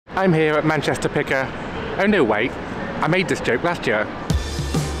I'm here at Manchester Picker. Oh no, wait, I made this joke last year.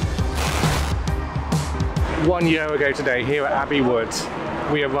 1 year ago today, here at Abbey Wood,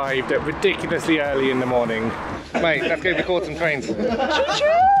 we arrived at ridiculously early in the morning. Mate, let's go record some trains.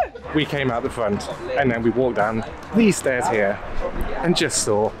 We came out the front and then we walked down these stairs here and just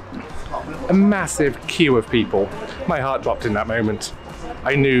saw a massive queue of people. My heart dropped in that moment.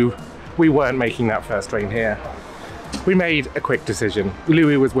 I knew we weren't making that first train here. We made a quick decision.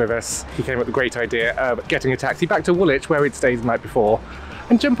 Louis was with us. He came up with the great idea of getting a taxi back to Woolwich, where he'd stayed the night before,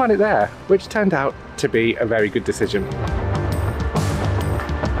 and jump on it there, which turned out to be a very good decision.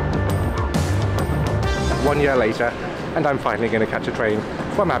 1 year later, and I'm finally going to catch a train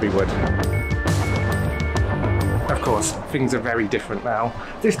from Abbey Wood. Of course, things are very different now.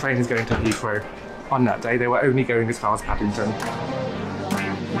 This train is going to Heathrow. On that day, they were only going as far as Paddington.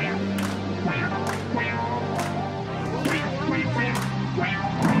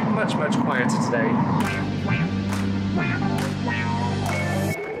 Much quieter today.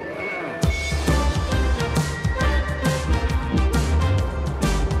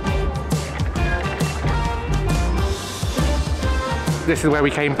 This is where we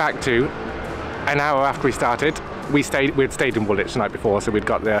came back to an hour after we started. We'd stayed in Woolwich the night before, so we'd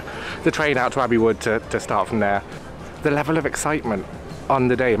got the train out to Abbey Wood to start from there. The level of excitement on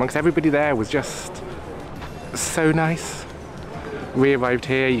the day amongst everybody there was just so nice. We arrived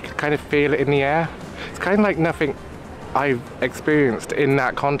here, you could kind of feel it in the air. It's kind of like nothing I've experienced in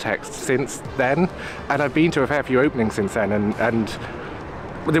that context since then, and I've been to a fair few openings since then, and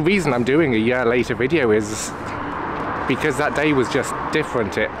the reason I'm doing a year later video is because that day was just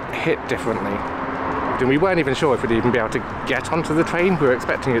different. It hit differently. And we weren't even sure if we'd even be able to get onto the train. We were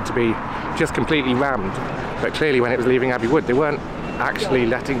expecting it to be just completely rammed, but clearly when it was leaving Abbey Wood they weren't actually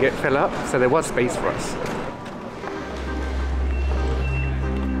letting it fill up, so there was space for us.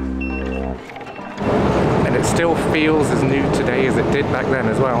 It still feels as new today as it did back then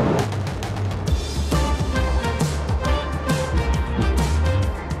as well.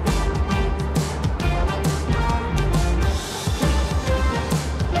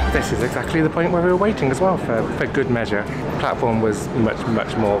 This is exactly the point where we were waiting as well, for good measure. The platform was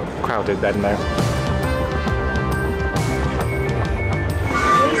much more crowded then though.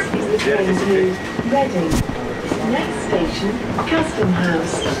 This is the train to Reading. Next station, Custom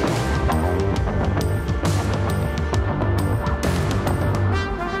House.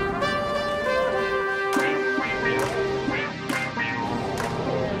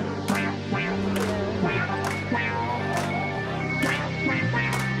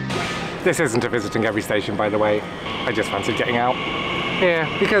 This isn't a visiting every station, by the way. I just fancied getting out here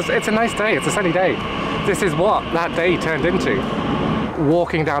because it's a nice day, it's a sunny day. This is what that day turned into.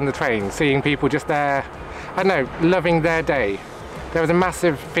 Walking down the train, seeing people just there, I don't know, loving their day. There was a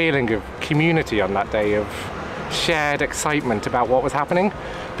massive feeling of community on that day, of shared excitement about what was happening,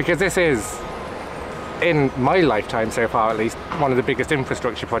 because this is, in my lifetime so far at least, one of the biggest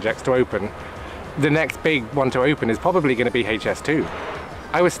infrastructure projects to open. The next big one to open is probably going to be HS2.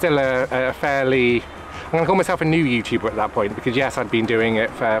 I was still a fairly, I'm going to call myself a new YouTuber at that point, because yes, I'd been doing it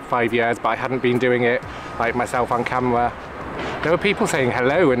for 5 years, but I hadn't been doing it like myself on camera. There were people saying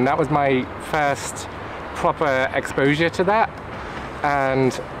hello, and that was my first proper exposure to that.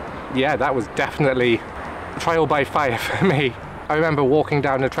 And yeah, that was definitely trial by fire for me. I remember walking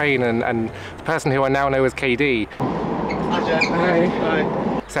down the train and the person who I now know as KD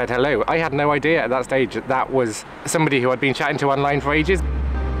said hello. I had no idea at that stage that that was somebody who I'd been chatting to online for ages.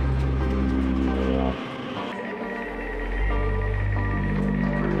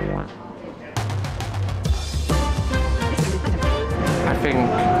 I think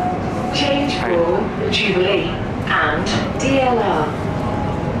Changeable, Jubilee and DLR.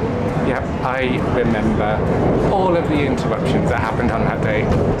 Yep, I remember all of the interruptions that happened on that day.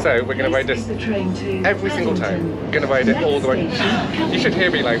 So we're going to ride this every single time. We're going to ride it all the way. You should hear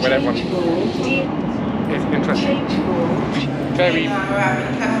me like when everyone is interesting. Very.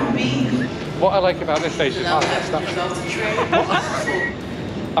 What I like about this station, I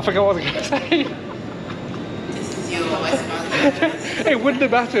forgot what I was going to say. It wouldn't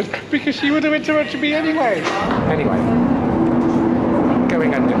have mattered because she would have interrupted me anyway. Anyway,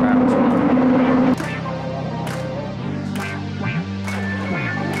 going underground.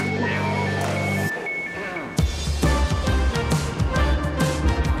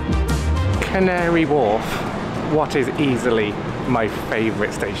 Canary Wharf, what is easily my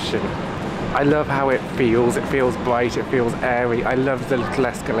favourite station. I love how it feels bright, it feels airy, I love the little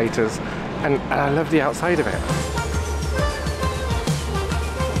escalators, and I love the outside of it.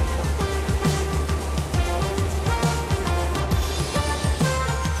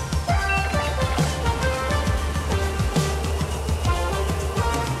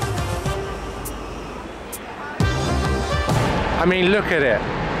 I mean, look at it.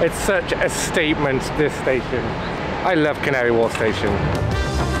 It's such a statement, this station. I love Canary Wharf Station.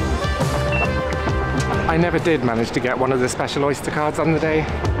 I never did manage to get one of the special Oyster cards on the day.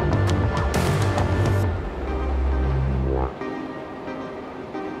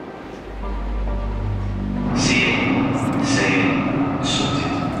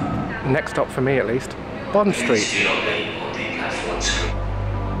 Next stop for me at least, Bond Street.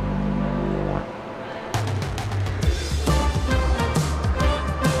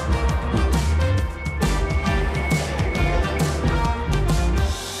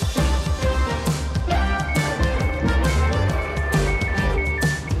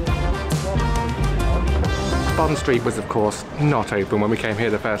 Bond Street was of course not open when we came here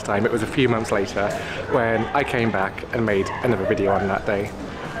the first time. It was a few months later when I came back and made another video on that day.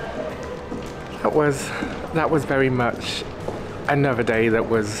 That was very much another day that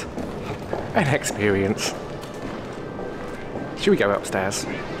was an experience. Should we go upstairs?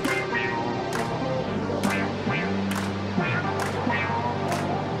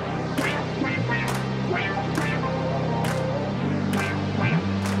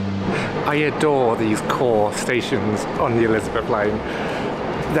 I adore these core stations on the Elizabeth line.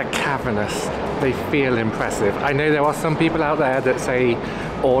 They're cavernous, they feel impressive. I know there are some people out there that say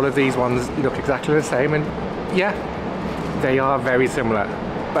all of these ones look exactly the same, and yeah, they are very similar,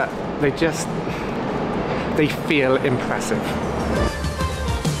 but they feel impressive.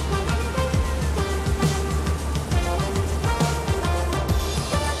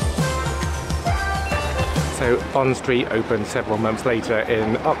 So Bond Street opened several months later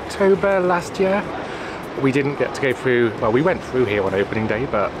in October last year. We didn't get to go through, well, we went through here on opening day,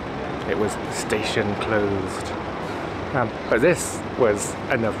 but it was station closed. But this was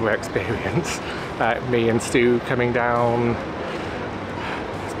another experience. Me and Stu coming down,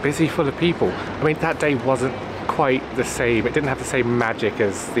 it's busy, full of people. I mean, that day wasn't quite the same. It didn't have the same magic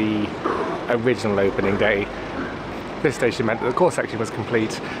as the original opening day. This station meant that the core section was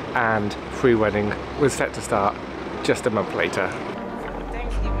complete and free running was set to start just a month later.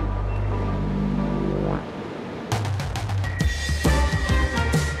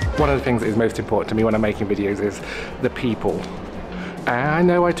 One of the things that is most important to me when I'm making videos is the people. And I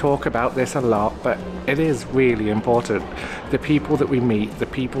know I talk about this a lot, but it is really important. The people that we meet, the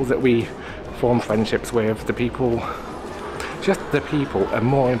people that we form friendships with, just the people are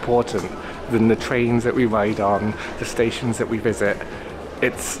more important than the trains that we ride on, the stations that we visit.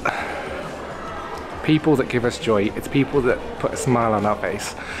 It's people that give us joy. It's people that put a smile on our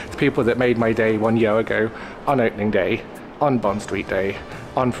face. It's people that made my day 1 year ago on opening day, on Bond Street day,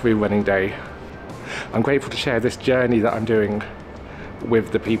 on free running day. I'm grateful to share this journey that I'm doing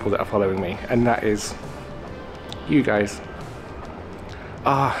with the people that are following me, and that is you guys.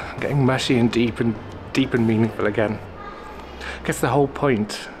 I'm getting mushy and deep and meaningful again. I guess the whole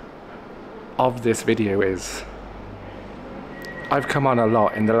point of this video is I've come on a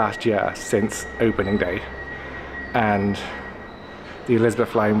lot in the last year since opening day, and the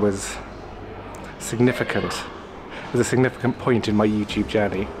Elizabeth line was significant. It was a significant point in my YouTube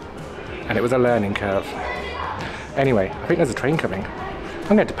journey, and it was a learning curve. Anyway, I think there's a train coming.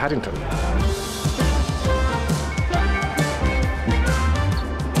 I'm going to Paddington.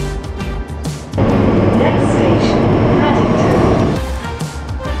 Next station, Paddington.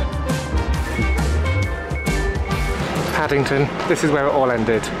 Paddington. This is where it all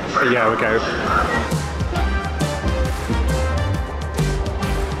ended a year ago.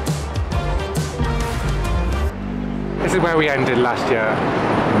 This is where we ended last year.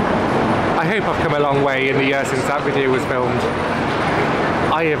 I hope I've come a long way in the year since that video was filmed.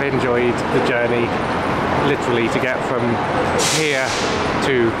 I have enjoyed the journey, literally, to get from here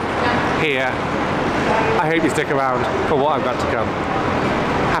to here. I hope you stick around for what I've got to come.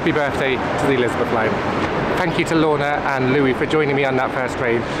 Happy birthday to the Elizabeth line. Thank you to Lorna and Louis for joining me on that first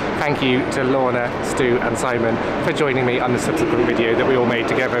train. Thank you to Lorna, Stu and Simon for joining me on the subsequent video that we all made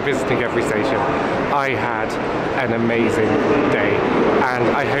together, visiting every station. I had an amazing day, and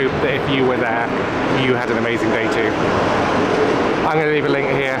I hope that if you were there, you had an amazing day too. I'm going to leave a link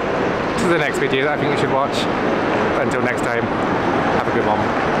here to the next video that I think you should watch. Until next time, have a good one.